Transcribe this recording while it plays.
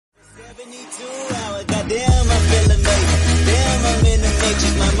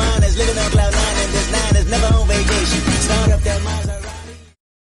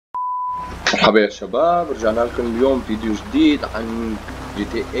مرحبا يا شباب، رجعنا لكم اليوم فيديو جديد عن جي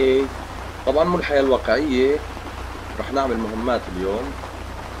تي اي. طبعا مو الحياة الواقعية، رح نعمل مهمات اليوم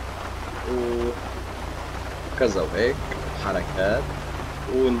وكذا وهيك حركات،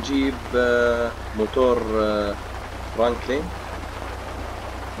 ونجيب موتور فرانكلين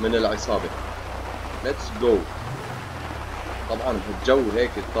من العصابة. ليتس جو. طبعا الجو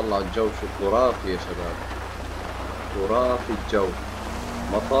هيك يطلع الجو شو خرافي يا شباب، خرافي الجو.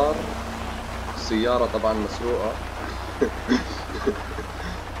 مطر، السيارة طبعا مسروقة.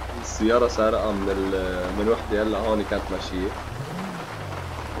 السيارة سارقة من وحدة هلا هون كانت ماشية.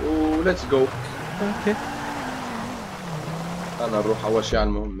 وليتس جو. اوكي، انا نروح اول شي على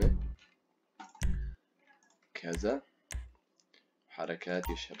المهمة. كذا حركات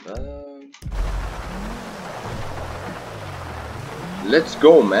يا شباب. ليتس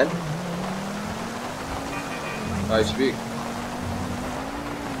جو مان. هاي شبيك؟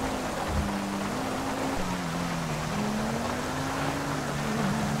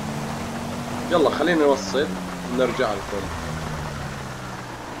 يلا خلينا نوصل ونرجع لكم.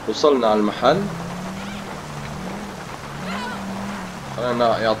 وصلنا على المحل،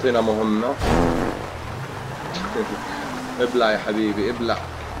 خلينا يعطينا مهمة. ابلع يا حبيبي ابلع.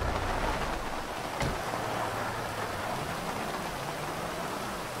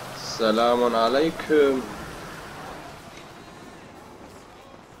 سلام عليكم.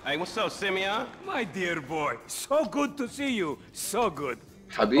 Hey, what's up, Simeon? My dear boy, so good to see you. So good.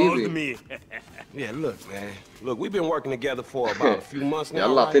 حبيبي. Hold me. Yeah, look, man. Look, we've been working together for about a few months now.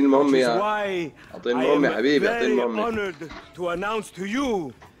 يلا اعطيني المهمة Which is يا why اعطيني I المهمة am يا حبيبي، اعطيني very المهمة. honored to announce to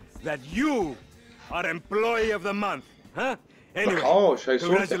you that you are employee of the month. Huh? Anyway, حوش هاي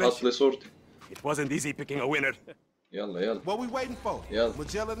صورتي، حط لي صورتي. It wasn't easy picking a winner. يلا What we waiting for? يلا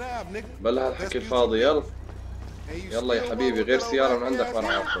بمجال العاب nigga. بلا هالحكي الفاضي. يلا يا حبيبي، غير سيارة من عندك ما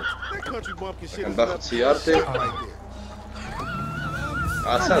راح اخذ. كان باخذ سيارتي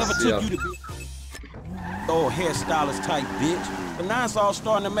على اساس السيارة. Old hairstylist type bitch, but now it's all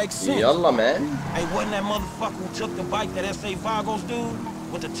starting to make sense. يلا مان. Hey, wasn't that motherfucker who took the bike that S.A. Vagos dude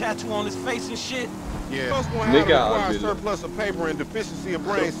with the tattoo on his face and shit? Yeah. First one had Nigga, a required I'll be surplus of paper and deficiency of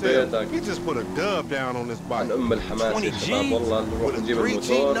brain cells. He just put a dub down on this bike. عن ام الحماس يا شباب، والله نروح نجيب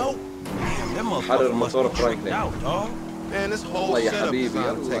 3G الموتور. note? Damn, that حرر motherfucker must موتور be tricked فرانكلين. out, dog. Man, this whole والله يا setup حبيبي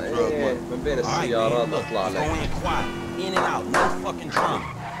designed to take يلا. drug ايه money. من بين All right, السيارات man, look, اطلع let's go لك. in quiet, in and out, no fucking drama.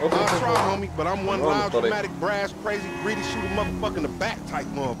 I try, homie, but I'm one Wrong loud, story. dramatic, brash, crazy, greedy, shoot a motherfucker in the back type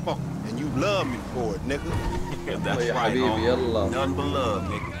motherfucker. And you love me for it, nigga. That's يا right, حبيبي homie. يلا. None but love,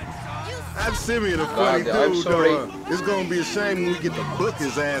 nigga. That's Simeon, a funny God, I'm dude, sorry. It's gonna be a shame when we get to book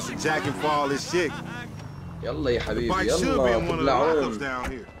his ass and jack him for all this shit. يلا يا The حبيبي bike should be يلا in one of the lockups تبلعون. down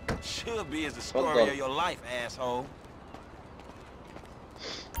here. Should be is the story تفضل. of your life, asshole.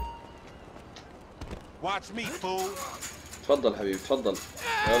 Watch me, fool. تفضل حبيبي تفضل.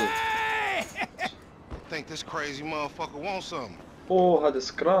 يلا. Think this crazy motherfucker wants something. اوه هذا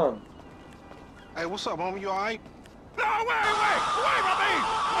سكران. Hey, what's up, homie? You alright? No, wait from me!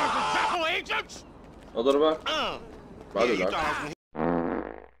 The Chapel agents? اضربك. بعد Yeah, you ذاك. thought I was gonna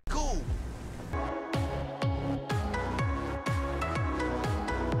cool.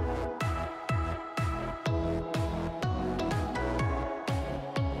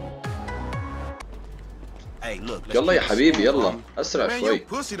 Hey, look, let's يلا يا keep it حبيبي smooth, يلا homie. اسرع Man, your شوي.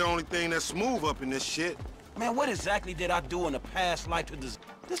 pussy the only thing that's smooth up in this shit. Man, what exactly did I do in a past life to this?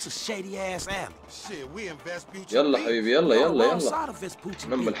 This is shady ass alley. Shit, we invest future. يلا حبيبي يلا No, يلا wrong يلا. side of Vespucci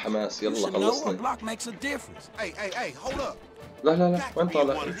نم Beach. بالحماس You يلا should know a خلصني. block makes a difference. Hey, hold up. لا لا لا Got to وين be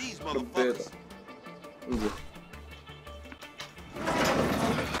طالع؟ one of these رب motherfuckers. بيتك. انزل.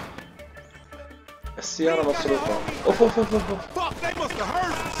 السيارة مصروفة. اوف اوف اوف اوف. Fuck, they must have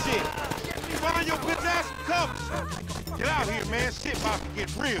heard some shit. Find your bitch ass some cover. Get out here, man. Shit about to get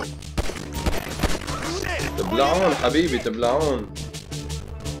real. Shit. تبلعون حبيبي تبلعون.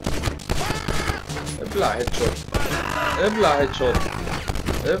 ابلع هيد شوت. ابلع هيد شوت.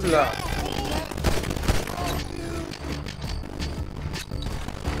 ابلع.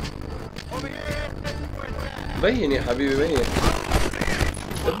 بين يا حبيبي بين.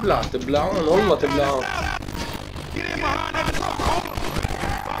 ابلع تبلعون والله تبلعون.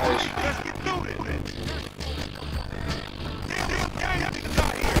 عايش.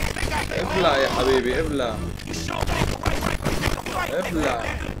 ابلع يا حبيبي ابلع. ابلع.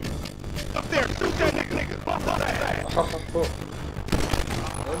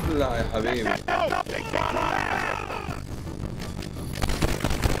 ابلع يا حبيبي.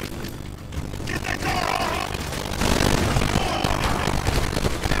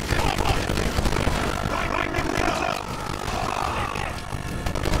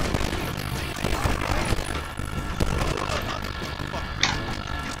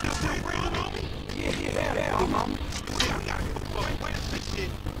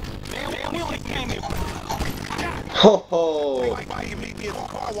 هوهو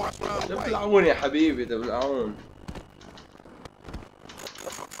تبلعون يا حبيبي تبلعون.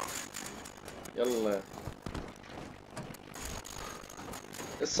 يلا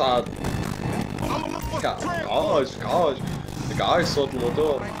اصعد. كعاش صوت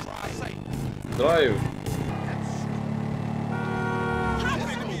الموتور. درايف.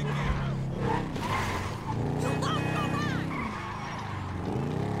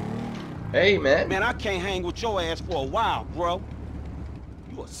 Hey man. Man, I can't hang with your ass for a while, bro.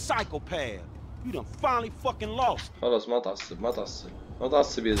 You a psychopath. You done finally fucking lost. خلاص ما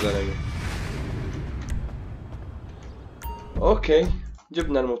تعصب يا زلمة. اوكي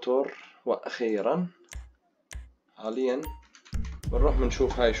جبنا الموتور واخيرا حاليا بنروح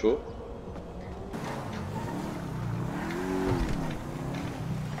بنشوف هاي شو.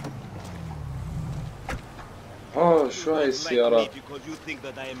 شو هاي السيارة؟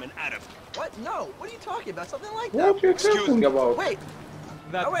 What? No. What are you talking about? Something like What that. are you talking about? Wait.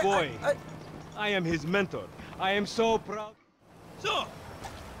 That Oh, wait, boy. I- I am his mentor. I am so proud. So,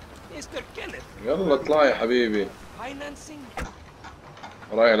 Mr. Kenneth, يلا اطلع يا حبيبي. financing.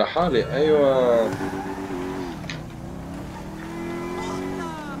 رايح لحالي. ايوه.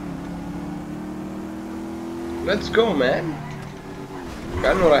 Let's go man.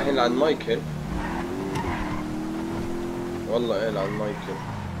 كأنه رايحين لعند مايكل. والله ايه لعند مايكل.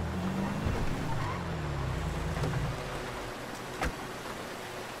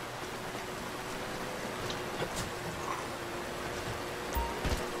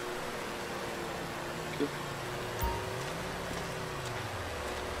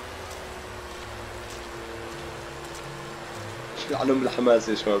 يلعنهم بالحماس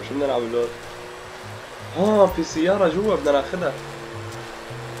يا شباب. شو بدنا نعمل هون؟ في سيارة جوا بدنا ناخذها.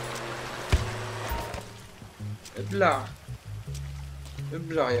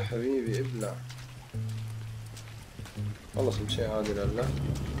 ابلع يا حبيبي ابلع. خلص مشي عادي لهلا.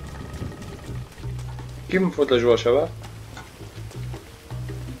 كيف نفوت لجوا شباب؟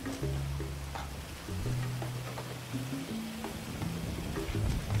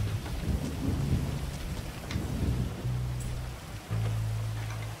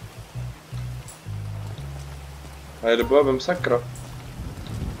 هاي الابواب مسكرة.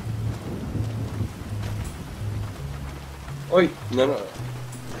 اوي بدنا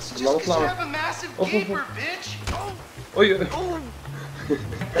نطلع. اوي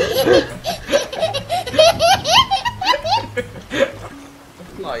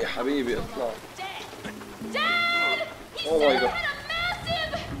اطلع يا حبيبي اطلع. Oh my god.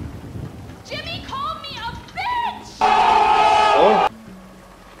 Jimmy called me a bitch! Oh.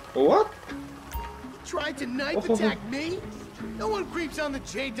 What? Tried to knife attack me? No one creeps on the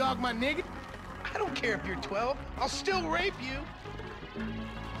J-Dog, my nigga. I don't care if you're 12. I'll still rape you.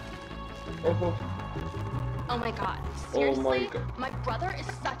 Oh my god. Seriously? My brother is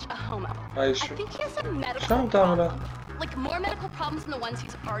such a homo. I think he has a medical problem. Like more medical problems than the ones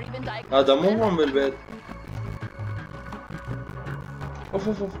he's already been diagnosed هذا مو with. هون بالبيت. اوف.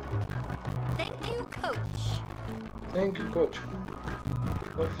 Thank you, coach. Thank you coach.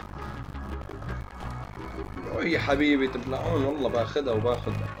 اوف. يا حبيبي تبلعون والله باخذها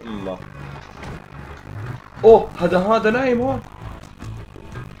وباخذ امه. اوه هذا نايم هون.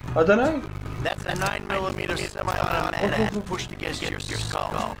 هذا نايم. That's a 9mm semi-automatic pushed against your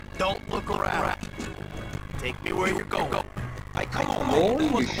skull. Don't look around. Take me where you're going. Come on,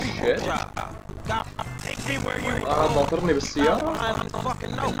 Holy shit. Take me where you're going. ناطرني بالسيارة.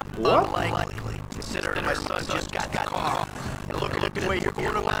 What? Unlikely. Considering my son just got the car. And look at the way you're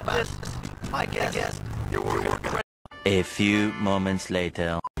going about this. I guess you're working. A few moments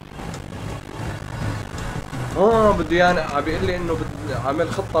later. بده يعني عم بيقول لي انه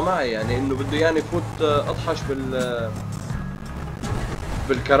عامل خطة معي، يعني انه بده يعني يفوت اطحش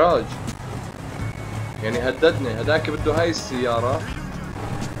بالكراج، يعني هددني. هداك بده هاي السيارة،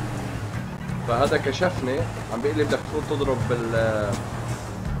 فهذا كشفني عم بيقول لي بدك تفوت تضرب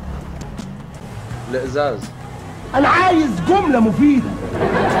الازاز. انا عايز جملة مفيدة.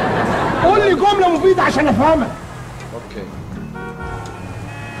 قول لي جملة مفيدة عشان افهمها. اوكي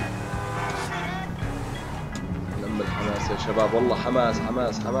لم الحماس يا شباب، والله حماس.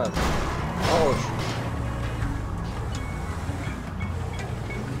 اوش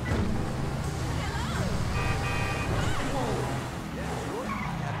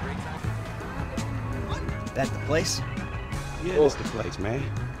That's the place? Yeah, that's the place, man.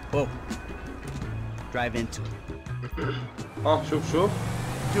 Whoa. Drive into it. شوف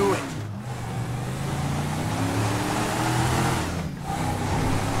Do it.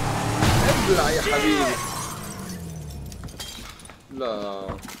 ابلع يا حبيبي. لا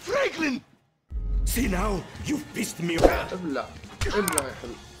Franklin! See now, you've pissed me off. ابلع ابلع يا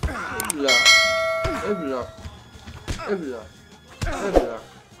حبيبي. ابلع ابلع ابلع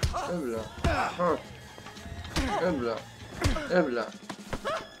ابلع ابلع ابلع ابلع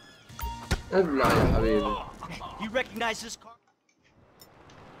ابلع يا حبيبي. You recognize this car?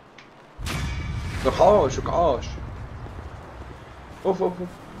 وقعوش وقعوش. اوف اوف اوف.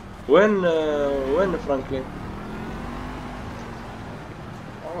 وين فرانكلين؟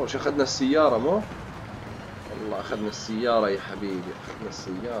 اوش اخذنا السيارة مو؟ والله اخذنا السيارة يا حبيبي، اخذنا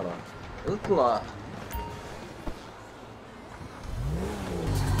السيارة. اطلع.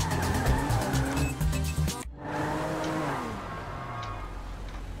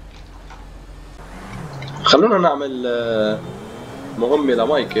 خلونا نعمل مهمة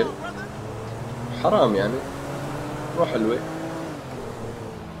لمايكل. حرام يعني، مو حلوة.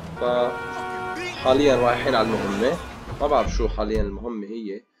 فحاليا رايحين على المهمة. ما بعرف شو حاليا المهمة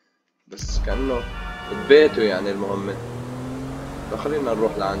هي، بس كأنه ببيته يعني المهمة. فخلينا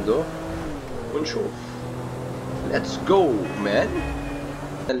نروح لعنده ونشوف. Let's go man.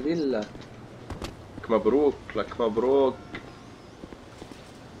 الليلة لك مبروك لك مبروك.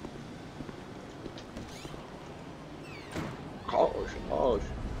 عاش عاش.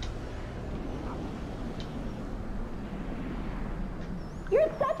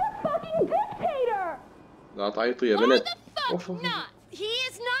 You're such a fucking dictator! لا تعيطي يا بنت. Not. He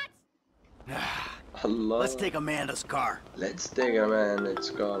is not. الله. Let's take Amanda's car. Let's take Amanda's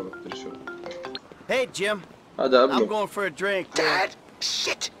car. Hey Jim. هذا ابنه. I'm going for a drink. Dad,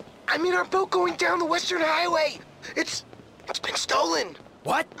 shit! I'm in our boat going down the Western Highway. It's been stolen.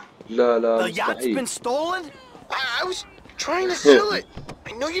 What? لا لا. The yacht's been stolen? I was trying to sell it.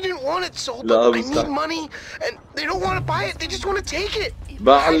 I know you didn't want it sold, but I need money, and they don't want to buy it. They just want to take it.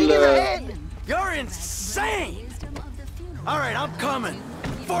 You're insane. All right, I'm coming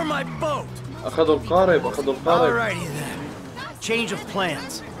for my boat. أخذوا القارب. أخذوا القارب. Alrighty then. Change of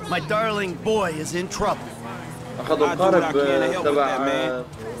plans. My darling boy is in trouble. أخذوا القارب تبع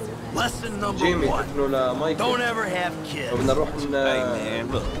Lesson number جيمي. 1. ابنه لمايكل. Don't ever have kids. بدنا نروح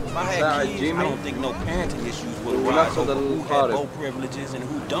نساعد جيمي وناخذ القارب.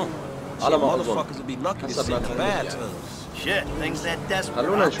 على ما أظن. حسب ما فهمت. Shit, things that desperate.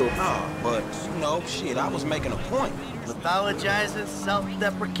 خلونا نشوف. But you know, shit, I was making a point. Pathologizing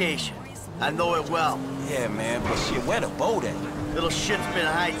self-deprecation. I know it well. Yeah, man, but shit, where the boat at? Little shit's been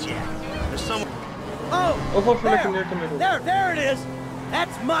hijacked. There's someone. Oh! There it is!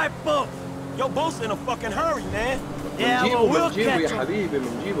 That's my boat! Your boat's in a fucking hurry, man. Yeah, well, we'll catch him.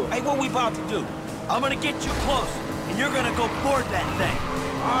 Hey, what we about to do? I'm gonna get you close, and you're gonna go board that thing.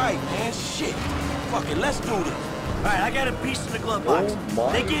 Alright, man, shit. Fuck it, let's do this. Alright, I got a piece in the glove box.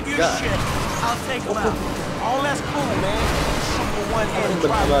 They give you shit, I'll take them out. Oh, that's cool, man. Shoot with one hand and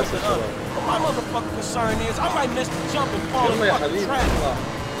drive with the other. But my motherfucking concern is I might miss the jump and fall in fucking trap.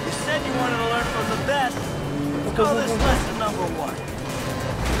 You said you wanted to learn from the best. Let's call this lesson number 1.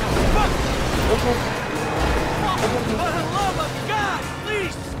 For the love of God,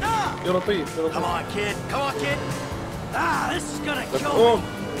 please stop! يا لطيف يا لطيف. Come on, kid. Come on, kid. Ah, this is gonna kill me.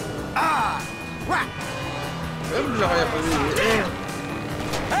 Ah, whack. ارجع يا حبيبي.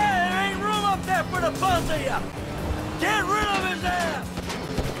 Hey, there ain't room up there for the both of you. Get rid of his ass.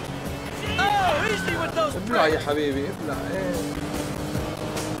 Oh, easy with those. ابلع يا حبيبي ابلع.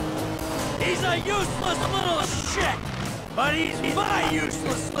 He's a useless little shit, but he's my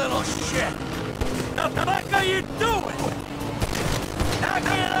useless little shit. The fuck are you doing? Now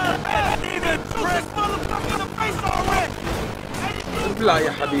get up and even press motherfucker in the face already. ابلع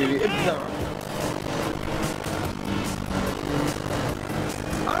يا حبيبي ابلع.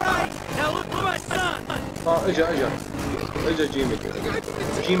 All right, now look for my son. اجا جيمي.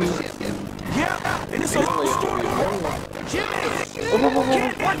 جيمي. Yeah, and it's a long story. Jimmy,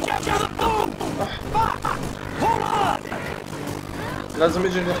 watch out for the boom. Hold on. لازم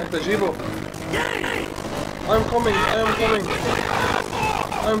اجي حتى اجيبه. I'm coming.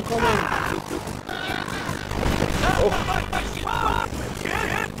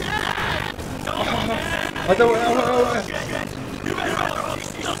 هذا وقع.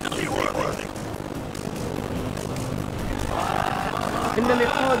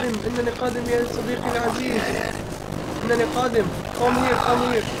 إنني قادم يا صديقي العزيز. إنني قادم. Come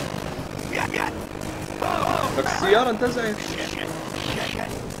here. لك السيارة انتزعت.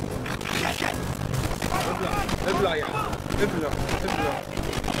 ابلع يا ابلع.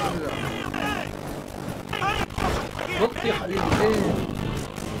 نط يا حبيبي.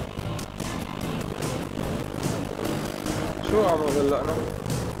 شو عم غلقنا؟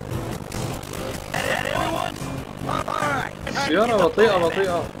 السيارة بطيئة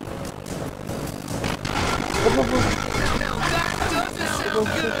بطيئة.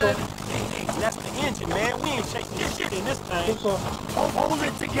 That's the engine, man. We ain't chasing this shit in this thing. Hold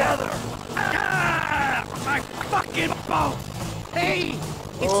it together. Ah, my fucking boat. Hey,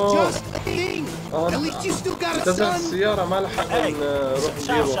 it's just a thing. At least you still got a son. السيارة ما لحقنا نروح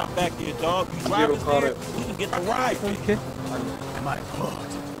نجيبه. Shop back here, dog. You drive it there, we can get the ride. Okay. My boat.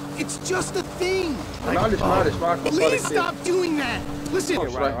 It's just a thing. معلش معك مصاري Please كثير. stop doing that. Listen.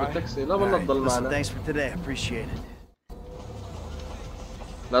 مش رايح بالتاكسي، لا والله تضل معنا. Thanks for today. Appreciate it.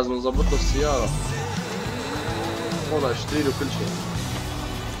 لازم نظبط له السيارة. والله اشتري له كل شيء.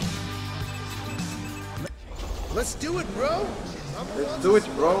 Let's do it, bro. Let's do it,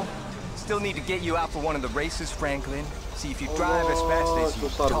 bro. Still need to get you out for one of the races, Franklin. See if you drive as fast as you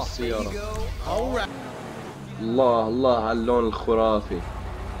talk. There you go. All right. الله الله على اللون الخرافي.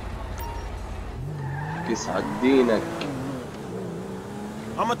 يسعد دينك.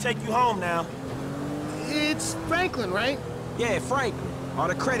 I'm gonna take you home now. It's Franklin, right? Yeah, Franklin. All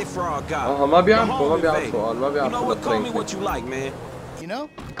the credit for our guy. ما بيعرفوا ما بيعرفوا ما You know بيعرفوا. what? Call me what you like, man. You know?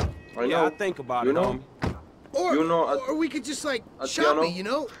 Yeah, I think about it, homie. Or we could just like shopping, you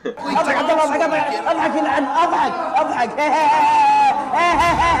know?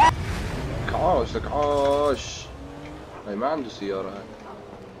 عاش لك عاش. هاي ما عنده سيارة هاي.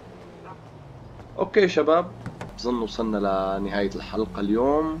 اوكي شباب، بظن وصلنا لنهاية الحلقة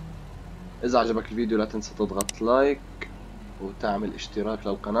اليوم. إذا عجبك الفيديو لا تنسى تضغط لايك وتعمل اشتراك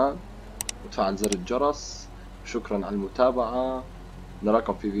للقناة وتفعل زر الجرس. شكرا على المتابعة،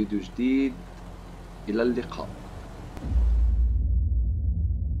 نراكم في فيديو جديد، إلى اللقاء.